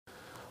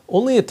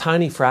Only a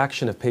tiny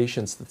fraction of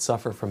patients that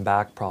suffer from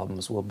back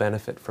problems will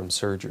benefit from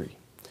surgery.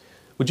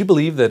 Would you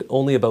believe that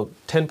only about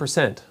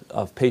 10%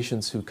 of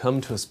patients who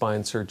come to a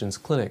spine surgeon's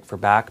clinic for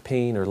back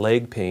pain or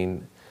leg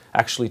pain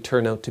actually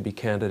turn out to be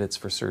candidates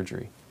for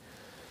surgery?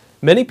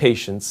 Many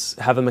patients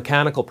have a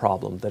mechanical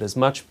problem that is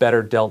much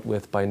better dealt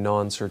with by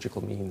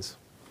non-surgical means.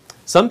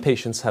 Some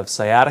patients have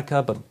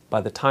sciatica, but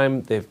by the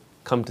time they've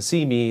come to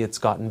see me, it's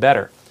gotten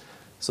better,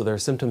 so their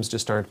symptoms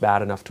just aren't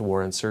bad enough to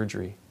warrant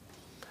surgery.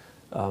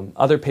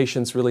 Other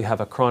patients really have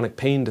a chronic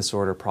pain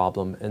disorder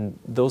problem, and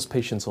those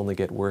patients only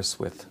get worse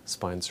with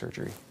spine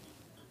surgery.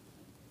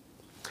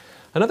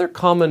 Another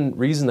common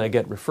reason I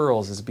get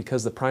referrals is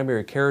because the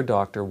primary care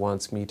doctor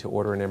wants me to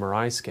order an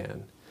MRI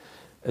scan.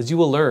 As you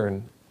will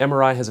learn,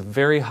 MRI has a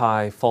very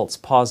high false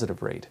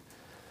positive rate.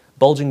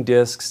 Bulging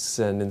discs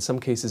and in some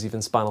cases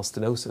even spinal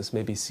stenosis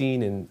may be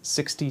seen in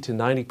 60 to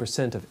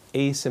 90% of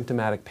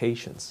asymptomatic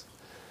patients.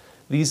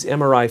 These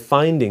MRI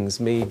findings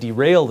may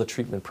derail the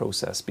treatment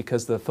process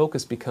because the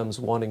focus becomes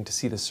wanting to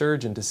see the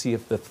surgeon to see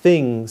if the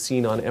thing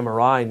seen on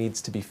MRI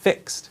needs to be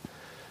fixed,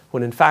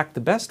 when in fact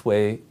the best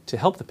way to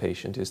help the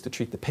patient is to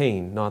treat the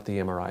pain, not the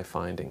MRI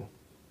finding.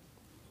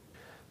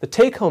 The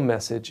take-home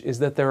message is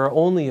that there are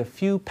only a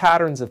few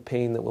patterns of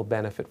pain that will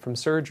benefit from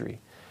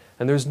surgery,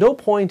 and there's no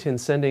point in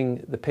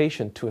sending the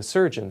patient to a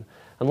surgeon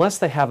unless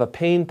they have a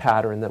pain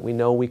pattern that we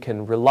know we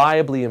can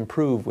reliably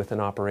improve with an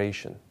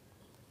operation.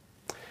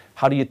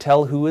 How do you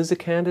tell who is a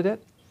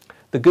candidate?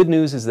 The good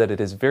news is that it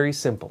is very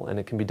simple and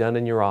it can be done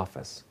in your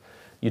office.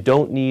 You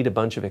don't need a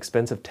bunch of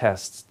expensive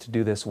tests to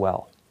do this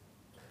well.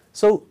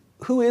 So,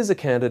 who is a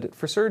candidate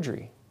for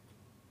surgery?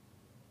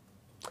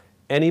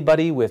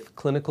 Anybody with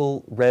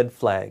clinical red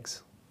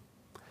flags,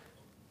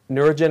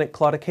 neurogenic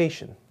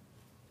claudication,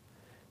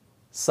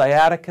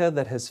 sciatica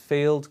that has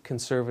failed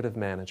conservative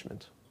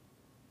management.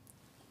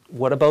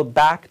 What about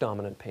back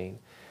dominant pain?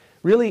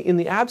 Really, in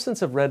the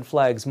absence of red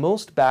flags,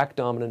 most back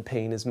dominant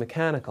pain is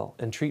mechanical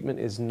and treatment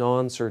is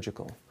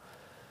non-surgical.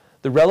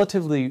 The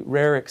relatively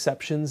rare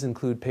exceptions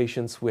include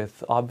patients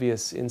with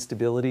obvious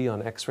instability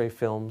on X-ray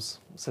films,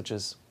 such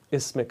as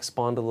isthmic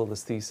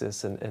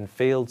spondylolisthesis and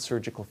failed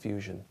surgical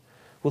fusion.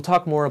 We'll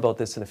talk more about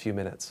this in a few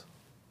minutes.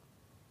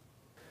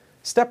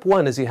 Step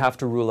one is you have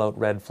to rule out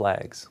red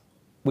flags.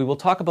 We will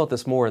talk about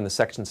this more in the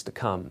sections to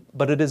come,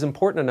 but it is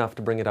important enough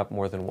to bring it up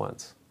more than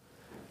once.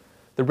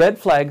 The red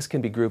flags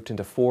can be grouped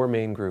into four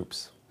main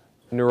groups: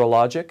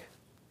 neurologic,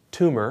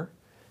 tumor,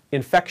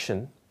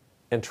 infection,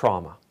 and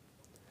trauma.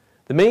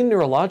 The main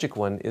neurologic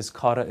one is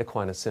cauda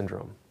equina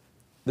syndrome.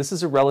 This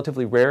is a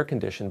relatively rare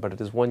condition, but it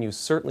is one you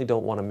certainly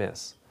don't want to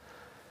miss.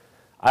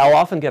 I'll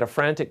often get a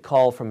frantic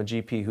call from a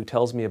GP who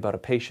tells me about a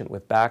patient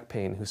with back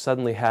pain who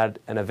suddenly had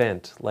an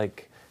event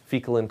like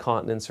fecal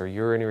incontinence or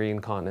urinary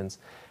incontinence,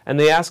 and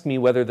they ask me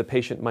whether the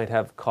patient might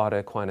have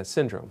cauda equina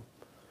syndrome.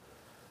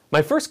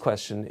 My first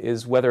question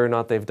is whether or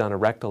not they've done a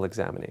rectal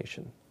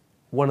examination.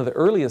 One of the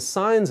earliest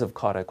signs of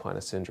cauda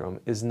equina syndrome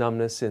is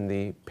numbness in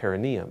the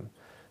perineum,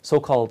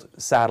 so-called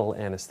saddle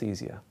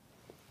anesthesia.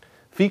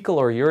 Fecal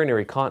or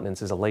urinary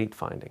continence is a late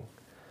finding.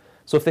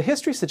 So if the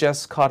history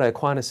suggests cauda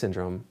equina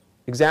syndrome,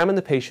 examine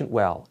the patient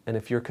well, and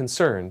if you're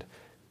concerned,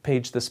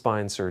 page the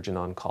spine surgeon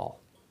on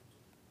call.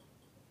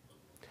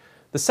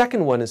 The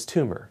second one is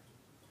tumor.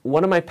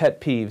 One of my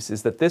pet peeves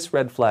is that this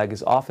red flag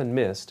is often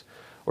missed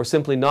or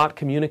simply not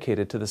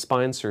communicated to the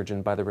spine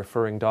surgeon by the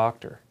referring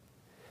doctor.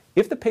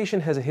 If the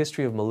patient has a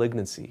history of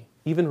malignancy,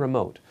 even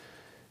remote,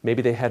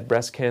 maybe they had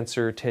breast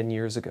cancer 10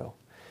 years ago,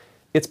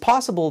 it's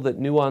possible that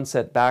new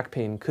onset back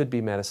pain could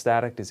be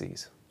metastatic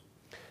disease.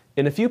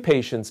 In a few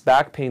patients,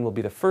 back pain will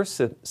be the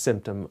first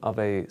symptom of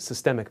a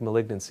systemic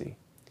malignancy.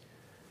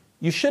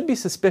 You should be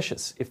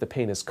suspicious if the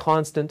pain is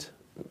constant,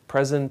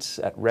 present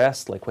at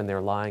rest, like when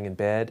they're lying in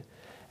bed,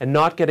 and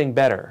not getting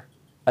better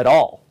at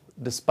all,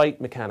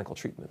 despite mechanical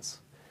treatments.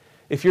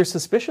 If you're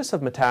suspicious of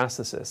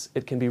metastasis,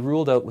 it can be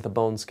ruled out with a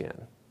bone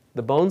scan.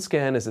 The bone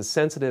scan is as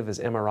sensitive as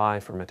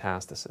MRI for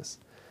metastasis.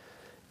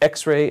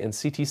 X-ray and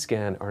CT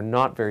scan are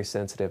not very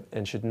sensitive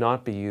and should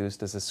not be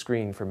used as a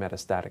screen for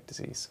metastatic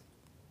disease.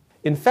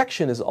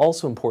 Infection is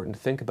also important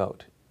to think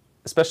about,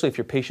 especially if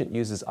your patient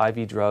uses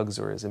IV drugs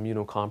or is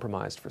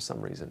immunocompromised for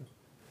some reason.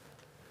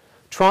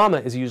 Trauma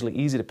is usually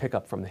easy to pick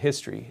up from the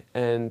history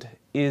and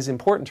is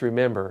important to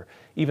remember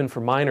even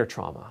for minor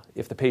trauma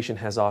if the patient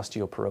has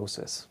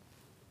osteoporosis.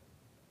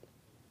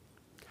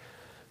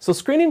 So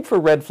screening for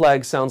red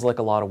flags sounds like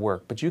a lot of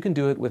work, but you can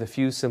do it with a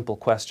few simple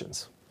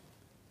questions.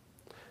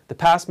 The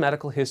past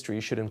medical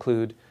history should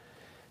include,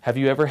 have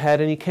you ever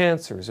had any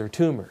cancers or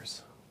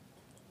tumors?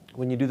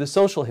 When you do the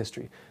social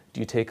history,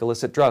 do you take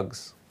illicit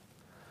drugs?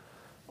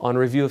 On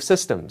review of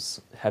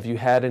systems, have you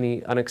had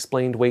any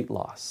unexplained weight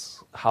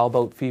loss? How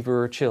about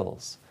fever or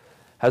chills?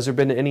 Has there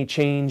been any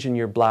change in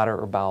your bladder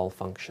or bowel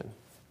function?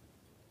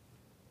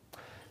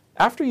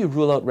 After you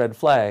rule out red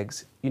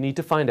flags, you need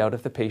to find out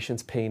if the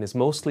patient's pain is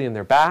mostly in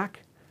their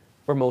back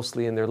or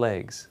mostly in their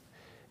legs.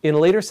 In a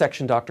later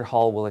section, Dr.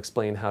 Hall will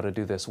explain how to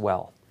do this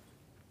well.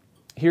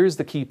 Here's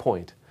the key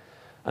point.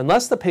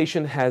 Unless the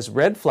patient has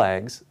red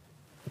flags,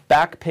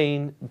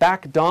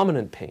 back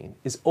dominant pain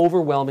is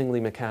overwhelmingly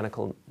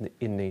mechanical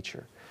in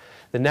nature.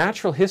 The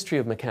natural history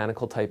of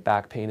mechanical type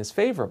back pain is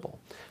favorable,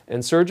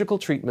 and surgical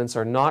treatments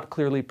are not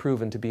clearly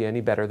proven to be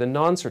any better than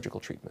non-surgical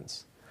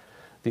treatments.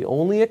 The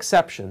only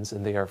exceptions,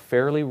 and they are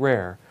fairly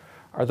rare,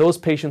 are those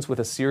patients with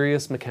a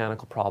serious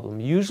mechanical problem.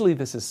 Usually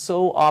this is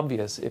so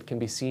obvious it can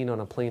be seen on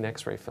a plain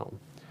X-ray film.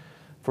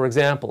 For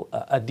example,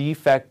 a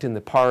defect in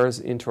the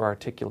pars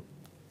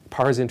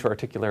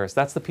interarticularis,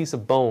 that's the piece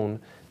of bone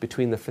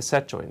between the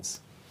facet joints.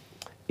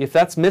 If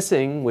that's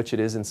missing, which it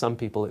is in some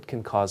people, it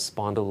can cause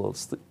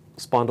spondylolisthesis,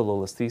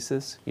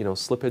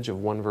 slippage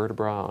of one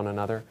vertebra on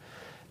another.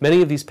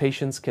 Many of these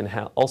patients can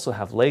also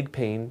have leg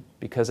pain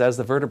because as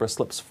the vertebra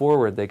slips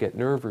forward, they get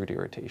nerve root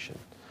irritation.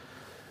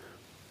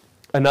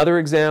 Another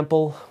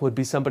example would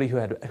be somebody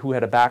who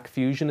had a back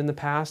fusion in the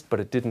past, but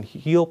it didn't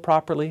heal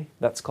properly.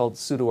 That's called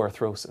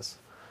pseudoarthrosis.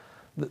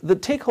 The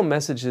take-home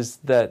message is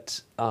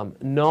that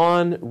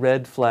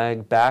non-red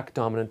flag back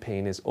dominant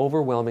pain is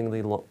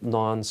overwhelmingly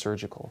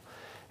non-surgical,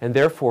 and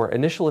therefore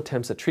initial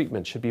attempts at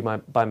treatment should be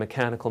by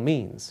mechanical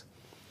means,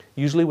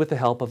 usually with the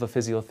help of a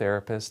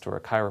physiotherapist or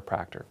a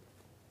chiropractor.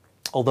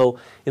 Although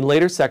in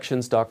later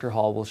sections, Dr.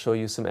 Hall will show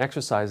you some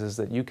exercises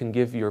that you can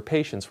give your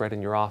patients right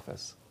in your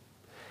office.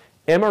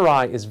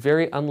 MRI is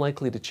very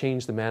unlikely to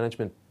change the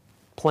management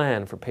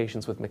plan for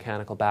patients with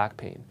mechanical back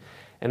pain.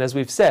 And as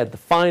we've said, the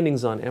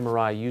findings on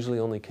MRI usually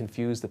only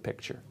confuse the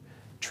picture.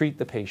 Treat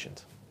the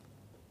patient.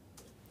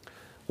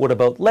 What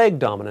about leg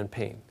dominant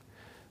pain?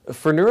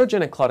 For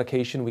neurogenic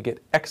claudication, we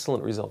get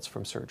excellent results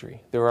from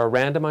surgery. There are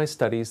randomized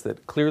studies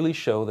that clearly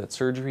show that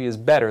surgery is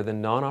better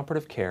than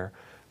non-operative care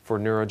for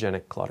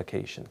neurogenic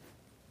claudication.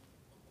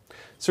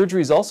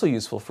 Surgery is also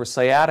useful for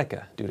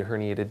sciatica due to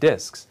herniated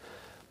discs,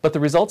 but the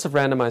results of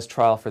randomized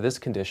trial for this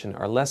condition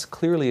are less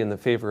clearly in the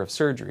favor of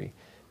surgery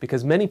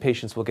because many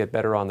patients will get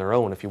better on their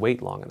own if you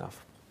wait long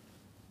enough.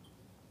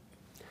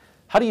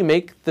 How do you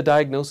make the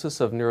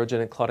diagnosis of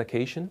neurogenic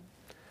claudication?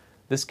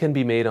 This can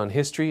be made on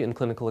history and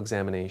clinical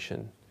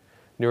examination.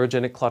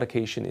 Neurogenic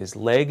claudication is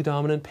leg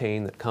dominant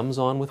pain that comes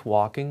on with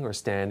walking or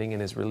standing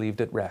and is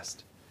relieved at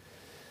rest.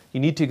 You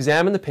need to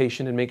examine the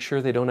patient and make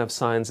sure they don't have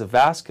signs of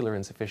vascular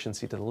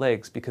insufficiency to the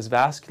legs because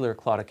vascular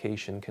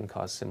claudication can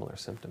cause similar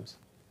symptoms.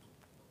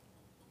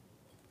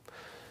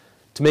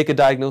 To make a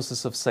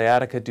diagnosis of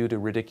sciatica due to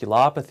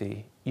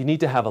radiculopathy, you need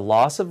to have a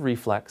loss of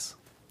reflex,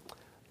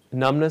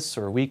 numbness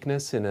or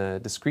weakness in a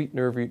discrete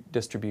nerve root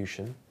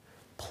distribution,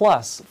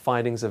 plus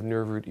findings of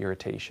nerve root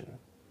irritation.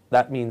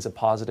 That means a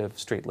positive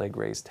straight leg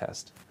raise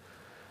test.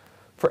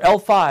 For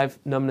L5,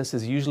 numbness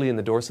is usually in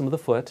the dorsum of the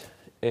foot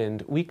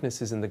and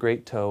weakness is in the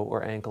great toe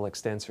or ankle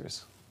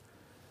extensors.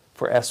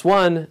 For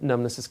S1,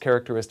 numbness is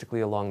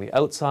characteristically along the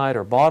outside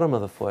or bottom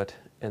of the foot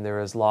and there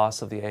is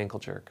loss of the ankle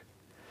jerk.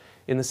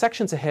 In the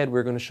sections ahead,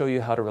 we're going to show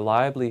you how to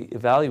reliably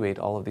evaluate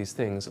all of these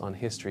things on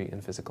history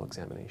and physical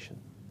examination.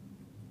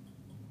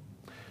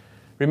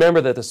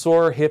 Remember that a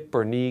sore hip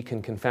or knee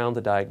can confound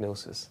the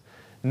diagnosis.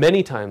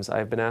 Many times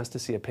I've been asked to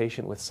see a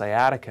patient with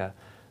sciatica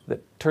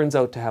that turns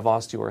out to have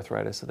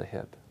osteoarthritis of the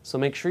hip. So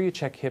make sure you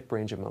check hip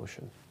range of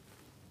motion.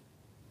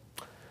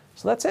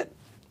 So that's it.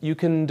 You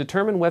can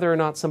determine whether or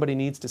not somebody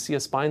needs to see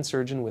a spine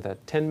surgeon with a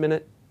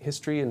 10-minute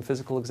history and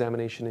physical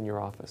examination in your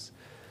office.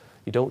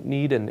 You don't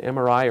need an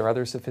MRI or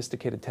other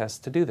sophisticated tests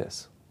to do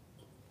this.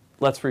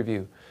 Let's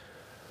review.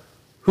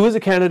 Who is a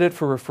candidate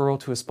for referral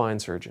to a spine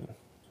surgeon?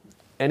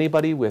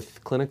 Anybody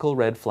with clinical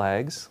red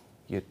flags,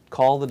 you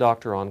call the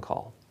doctor on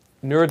call.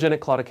 Neurogenic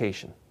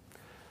claudication,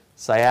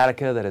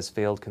 sciatica that has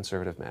failed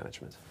conservative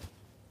management.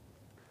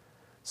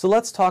 So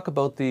let's talk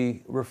about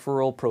the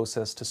referral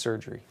process to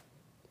surgery.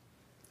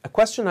 A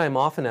question I am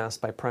often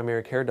asked by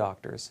primary care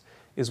doctors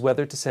is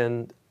whether to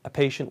send a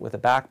patient with a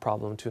back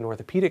problem to an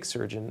orthopedic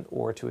surgeon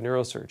or to a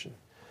neurosurgeon.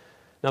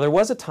 Now there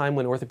was a time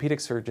when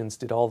orthopedic surgeons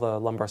did all the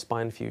lumbar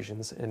spine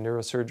fusions and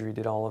neurosurgery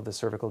did all of the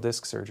cervical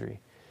disc surgery.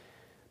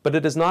 But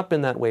it has not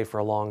been that way for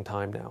a long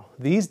time now.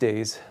 These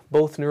days,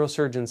 both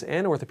neurosurgeons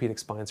and orthopedic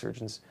spine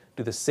surgeons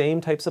do the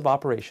same types of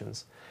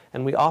operations,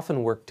 and we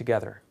often work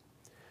together.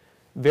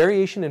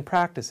 Variation in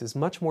practice is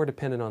much more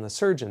dependent on the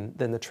surgeon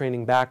than the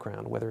training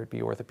background, whether it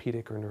be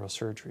orthopedic or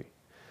neurosurgery.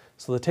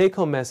 So the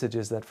take-home message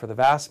is that for the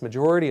vast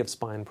majority of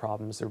spine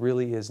problems, there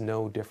really is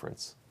no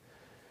difference.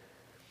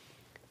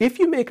 If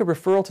you make a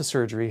referral to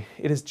surgery,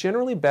 it is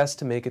generally best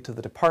to make it to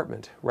the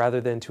department rather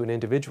than to an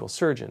individual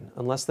surgeon,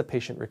 unless the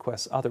patient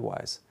requests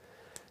otherwise.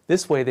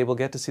 This way, they will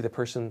get to see the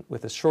person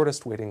with the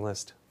shortest waiting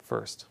list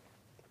first.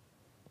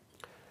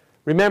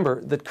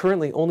 Remember that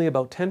currently only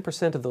about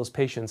 10% of those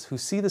patients who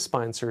see the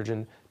spine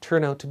surgeon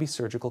turn out to be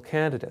surgical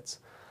candidates.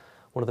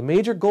 One of the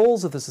major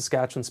goals of the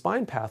Saskatchewan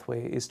Spine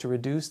Pathway is to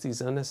reduce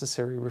these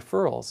unnecessary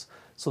referrals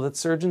so that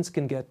surgeons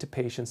can get to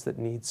patients that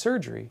need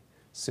surgery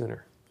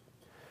sooner.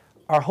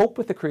 Our hope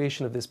with the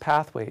creation of this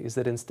pathway is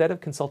that instead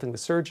of consulting the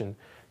surgeon,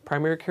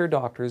 primary care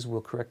doctors will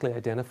correctly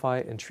identify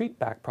and treat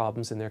back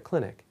problems in their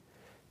clinic.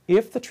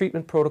 If the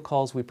treatment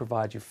protocols we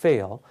provide you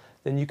fail,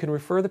 then you can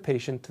refer the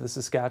patient to the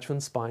Saskatchewan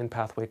Spine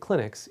Pathway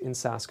clinics in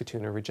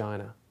Saskatoon or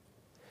Regina.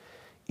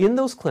 In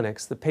those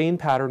clinics, the pain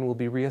pattern will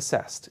be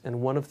reassessed,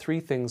 and one of three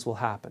things will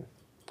happen.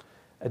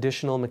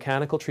 Additional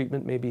mechanical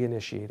treatment may be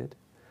initiated.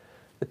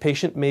 The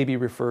patient may be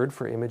referred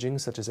for imaging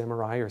such as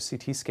MRI or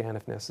CT scan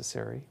if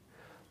necessary,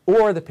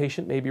 or the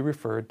patient may be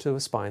referred to a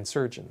spine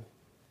surgeon.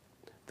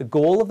 The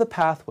goal of the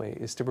pathway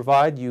is to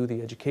provide you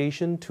the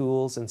education,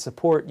 tools, and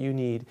support you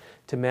need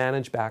to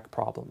manage back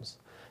problems.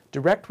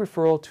 Direct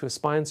referral to a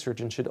spine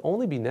surgeon should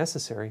only be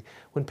necessary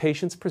when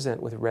patients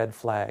present with red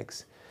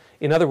flags.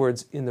 In other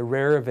words, in the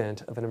rare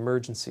event of an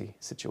emergency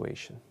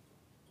situation.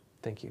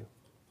 Thank you.